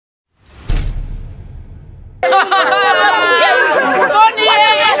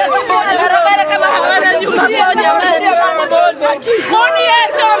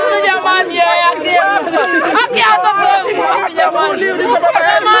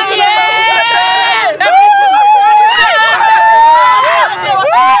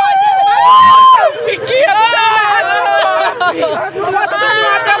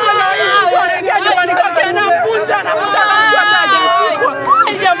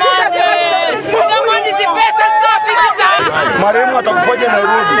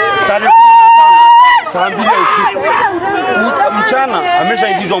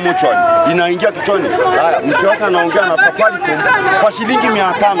imeshaingizwa mochwari. Inaingia kichwani. Haya, mke wake anaongea na Safaricom kwa shilingi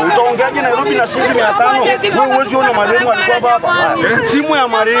 500. Utaongeaje Nairobi na shilingi 500? Wewe huwezi ona marehemu alikuwa hapa. Simu ya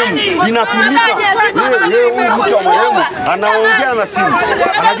marehemu inatumika. Yeye huyu mke wa marehemu anaongea na simu.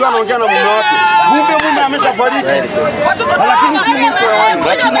 Anajua anaongea na mume wake. Kumbe mume ameshafariki. Lakini simu iko hewani.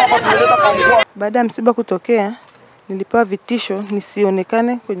 Lakini hapa tunaleta kwa mkoa. Baada ya msiba kutokea, nilipewa vitisho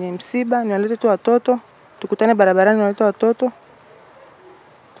nisionekane kwenye msiba, niwalete tu watoto, tukutane barabarani niwalete watoto.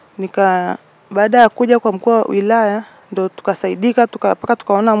 Baada ya kuja kwa mkuu wa wilaya ndo tukasaidika mpaka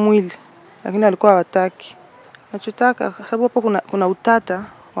tukaona mwili, lakini walikuwa hawataki. Nachotaka sababu hapo kuna utata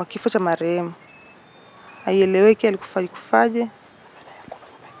wa kifo cha marehemu. Haieleweki alikufaje.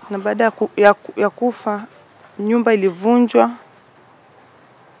 Na baada ya kufa nyumba ilivunjwa.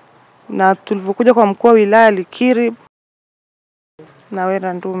 Na tulivyokuja kwa mkuu wa wilaya alikiri na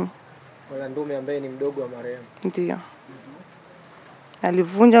Wera Ndumi. Wera Ndumi ambaye ni mdogo wa marehemu. Ndio.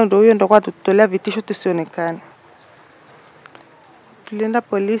 Alivunja ndio huyo ndio kwa tutolea vitisho tusionekane. Tulienda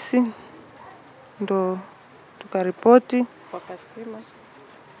polisi ndio tukaripoti wakasema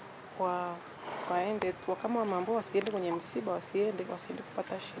waende tu kama mambo wasiende kwenye msiba wasiende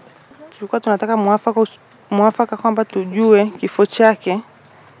kupata shida. Tulikuwa tunataka muafaka kwamba tujue kifo chake.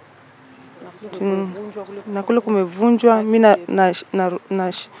 Na kule kumevunjwa mimi na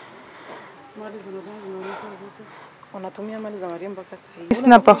wanatumia mali za marehemu mpaka sasa hivi.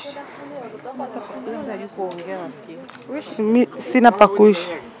 Sina pa kuishi.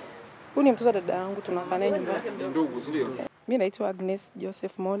 Huyu ni mtoto wa dada yangu tunakaa naye nyumbani. Ndugu, ndio. Mimi naitwa Agnes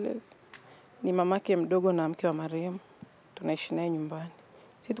Joseph Mole. Ni mamake mdogo na mke wa marehemu. Tunaishi naye nyumbani.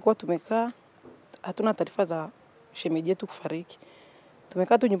 Sisi tulikuwa tumekaa hatuna taarifa za shemeji yetu kufariki.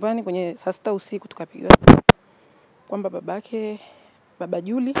 Tumekaa tu nyumbani kwenye saa 6 usiku tukapiga kwamba baba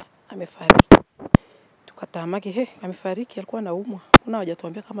Juli amefariki. Tukatamaki amefariki alikuwa anaumwa. Kuna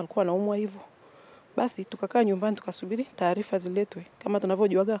hawajatuambia kama alikuwa anaumwa hivyo. Basi tukakaa nyumbani tukasubiri taarifa ziletwe kama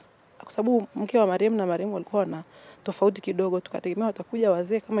tunavyojuaga kwa sababu mke wa marehemu na marehemu walikuwa na tofauti kidogo. Tukategemea watakuja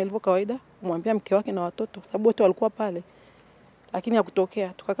wazee kama ilivyo kawaida kumwambia mke wake na watoto sababu wote walikuwa pale. Lakini hakutokea.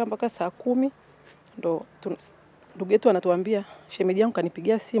 Tukakaa mpaka saa 10 ndo ndugu yetu anatuambia shemeji yangu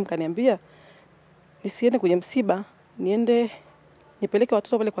kanipigia simu kaniambia nisiende kwenye msiba niende nipeleke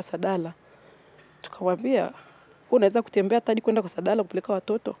watoto pale kwa Sadala. Tukamwambia unaweza kutembea hadi kwenda kwa Sadala kupeleka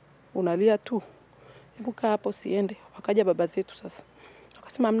watoto unalia tu. Hebu kaa hapo usiende. Wakaja baba zetu sasa.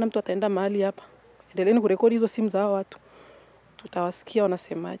 Akasema hamna mtu ataenda mahali hapa. Endeleeni kurekodi hizo simu za hao watu. Tutawasikia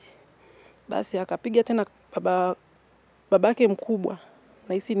wanasemaje. Basi akapiga tena babake mkubwa.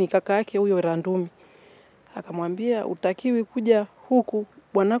 Na hisi ni kaka yake huyo Randumi. Akamwambia utakiwi kuja huku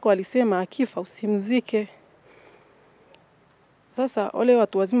bwanako alisema akifa usimzike. Sasa wale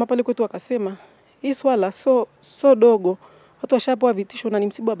watu wazima pale kwetu wakasema hii swala so dogo. Watu washapewa vitisho na ni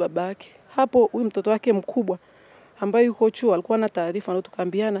msiba wa babake. Hapo huyu mtoto wake mkubwa ambaye yuko chuo alikuwa na taarifa na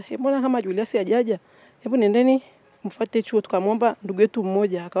tukaambiana mbona kama Julius hajaja? Hebu nendeni mfuate chuo. Tukamwomba ndugu yetu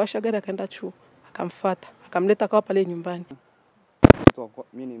mmoja akawasha gari akaenda chuo akamfuata akamleta kwa pale nyumbani.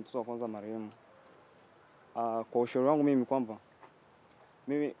 Mimi ni mtoto wa kwanza marehemu. Kwa ushauri wangu mimi kwamba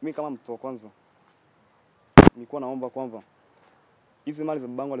mimi kama mtoto wa kwanza nilikuwa naomba kwamba hizi mali za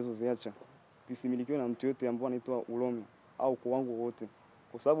babangu alizoziacha zisimilikiwe na mtu yote ambaye anaitwa Ulomi au kwa wangu wote.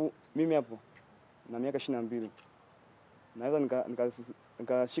 Kwa sababu mimi hapo na miaka 22 naweza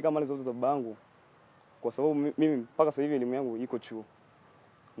nikashika mali zote za babangu kwa sababu mimi mpaka sasa hivi elimu yangu iko chuo.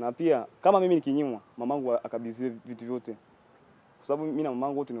 Na pia kama mimi nikinyimwa mamangu akabidhiwe vitu vyote. Kwa sababu mimi na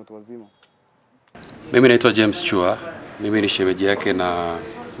mamangu wote ni watu wazima. Mimi naitwa James Chua. Mimi ni shemeji yake na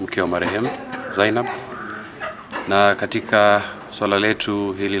mke wa marehemu Zainab. Na katika swala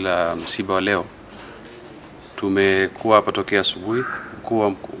letu hili la msiba wa leo tumekuwa hapa tokea asubuhi.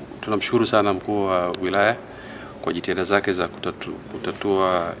 Tunamshukuru sana mkuu wa wilaya kwa jitihada zake za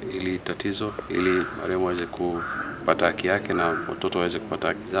kutatua hili tatizo ili marehemu aweze kupata haki yake na watoto waweze kupata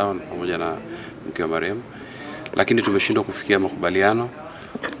haki zao pamoja na mke wa marehemu. Lakini tumeshindwa kufikia makubaliano.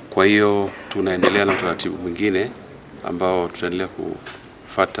 Kwa hiyo tunaendelea na utaratibu mwingine ambao tutaendelea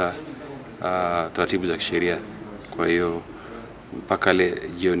kufuata taratibu za kisheria. Kwa hiyo mpaka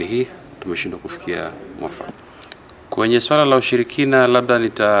jioni hii tumeshindwa kufikia mwafaka. Kwenye swala la ushirikina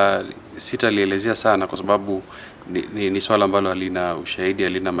labda sitalielezea sana kwa sababu ni swala ambalo halina ushahidi,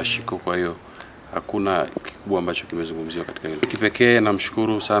 halina mashiko, kwa hiyo hakuna kikubwa ambacho kimezungumziwa katika hilo. Kipekee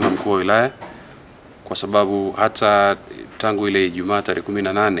namshukuru sana mkuu wa wilaya kwa sababu hata tangu ile Ijumaa tarehe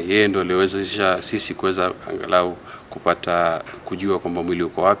 18 yeye ndio aliwezesha sisi kuweza angalau kujua kwamba mwili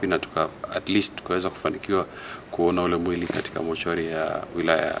uko wapi na at least tukaweza kufanikiwa kuona ule mwili katika mochari ya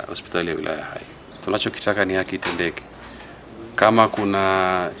wilaya, hospitali ya wilaya Hai. Tunachokitaka ni haki itendeke. Kama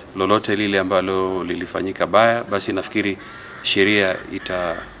kuna lolote lile ambalo lilifanyika baya, basi nafikiri sheria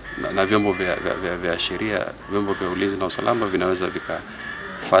na vyombo vya sheria, vyombo vya ulinzi na usalama vinaweza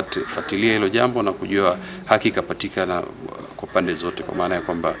vikafuatilia hilo jambo na kujua haki ikapatikana kwa pande zote, kwa maana ya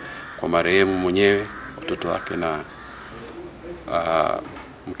kwamba kwa marehemu mwenyewe, watoto wake na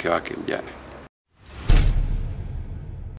mke wake mjane.